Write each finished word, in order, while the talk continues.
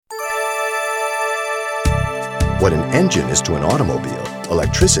What an engine is to an automobile,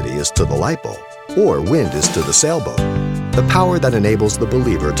 electricity is to the light bulb, or wind is to the sailboat. The power that enables the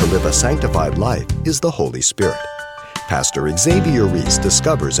believer to live a sanctified life is the Holy Spirit. Pastor Xavier Reese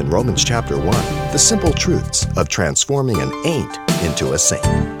discovers in Romans chapter 1 the simple truths of transforming an ain't into a saint.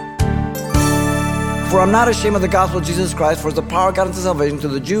 For I'm not ashamed of the gospel of Jesus Christ, for it's the power of God unto salvation to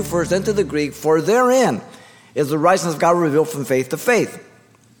the Jew first and to the Greek, for therein is the righteousness of God revealed from faith to faith.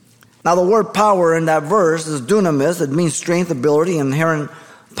 Now the word power in that verse is dunamis. It means strength, ability, inherent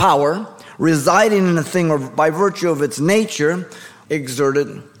power, residing in a thing or by virtue of its nature,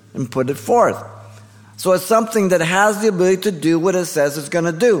 exerted and put it forth. So it's something that has the ability to do what it says it's going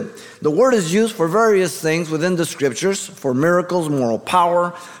to do. The word is used for various things within the scriptures, for miracles, moral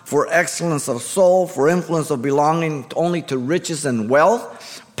power, for excellence of soul, for influence of belonging only to riches and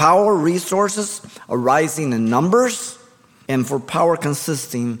wealth, power, resources arising in numbers, and for power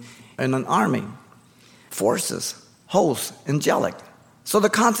consisting in an army, forces, hosts, angelic. So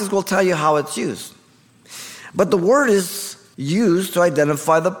the context will tell you how it's used. But the word is used to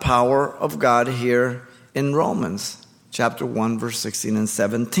identify the power of God here in Romans chapter 1, verse 16 and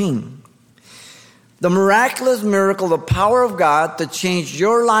 17. The miraculous miracle, the power of God to change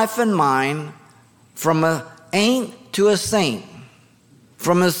your life and mine from an ain't to a saint,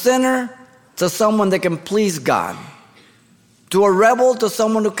 from a sinner to someone that can please God, to a rebel to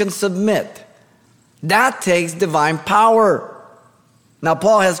someone who can submit. That takes divine power. Now,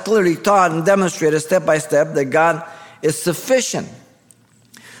 Paul has clearly taught and demonstrated step by step that God is sufficient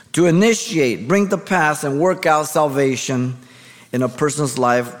to initiate, bring to pass, and work out salvation in a person's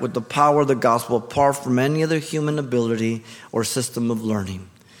life with the power of the gospel apart from any other human ability or system of learning.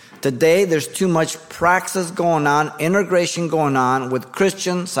 Today, there's too much praxis going on, integration going on with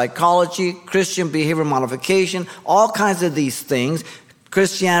Christian psychology, Christian behavior modification, all kinds of these things,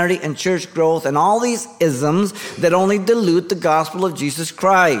 Christianity and church growth, and all these isms that only dilute the gospel of Jesus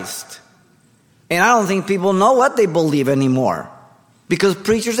Christ. And I don't think people know what they believe anymore, because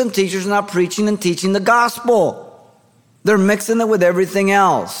preachers and teachers are not preaching and teaching the gospel. They're mixing it with everything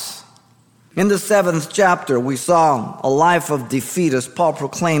else. In the 7th chapter, we saw a life of defeat as Paul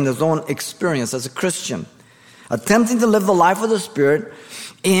proclaimed his own experience as a Christian, attempting to live the life of the Spirit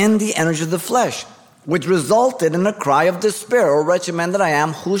in the energy of the flesh, which resulted in a cry of despair. "O wretched man that I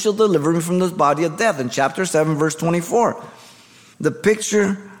am, who shall deliver me from this body of death?" In chapter 7, verse 24. The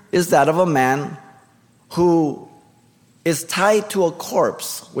picture is that of a man who is tied to a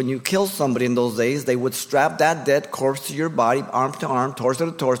corpse. When you kill somebody in those days, they would strap that dead corpse to your body, arm to arm, torso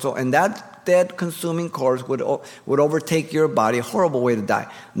to torso, and that dead consuming corpse would overtake your body. A horrible way to die.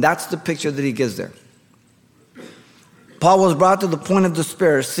 That's the picture that he gives there. Paul was brought to the point of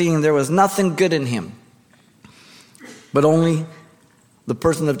despair, seeing there was nothing good in him, but only the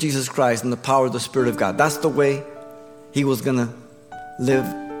person of Jesus Christ and the power of the Spirit of God. That's the way he was going to live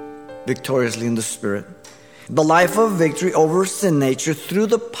victoriously in the Spirit. The life of victory over sin nature through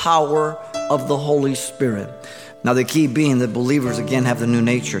the power of the Holy Spirit. Now the key being that believers again have the new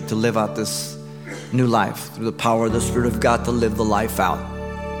nature to live out this new life through the power of the Spirit of God to live the life out.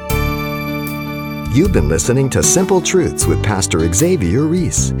 You've been listening to Simple Truths with Pastor Xavier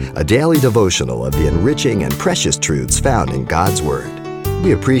Reese, a daily devotional of the enriching and precious truths found in God's Word.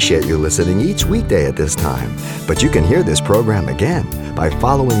 We appreciate you listening each weekday at this time, but you can hear this program again by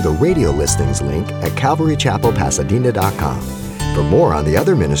following the radio listings link at CalvaryChapelPasadena.com. For more on the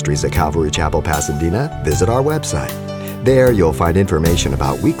other ministries at Calvary Chapel Pasadena, visit our website. There you'll find information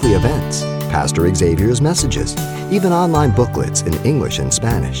about weekly events, Pastor Xavier's messages, even online booklets in English and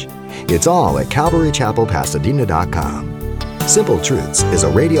Spanish. It's all at CalvaryChapelPasadena.com. Simple Truths is a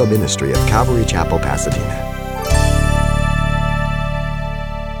radio ministry of Calvary Chapel Pasadena.